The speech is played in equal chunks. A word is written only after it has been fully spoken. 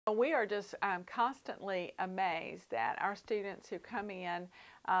We are just constantly amazed that our students who come in,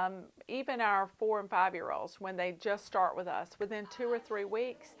 even our 4 and 5-year-olds, when they just start with us, within 2 or 3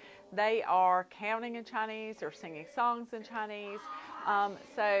 weeks, they are counting in Chinese or singing songs in Chinese.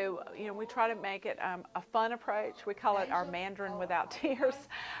 So, we try to make it a fun approach. We call it our Mandarin without tears,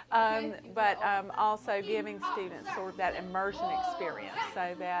 but also giving students sort of that immersion experience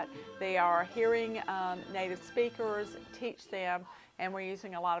so that they are hearing native speakers teach them, and we're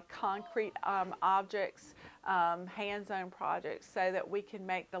using a lot of concrete objects, hands-on projects, so that we can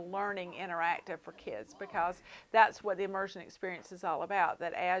make the learning interactive for kids, because that's what the immersion experience is all about,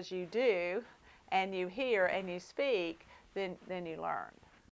 that as you do and you hear and you speak, then you learn.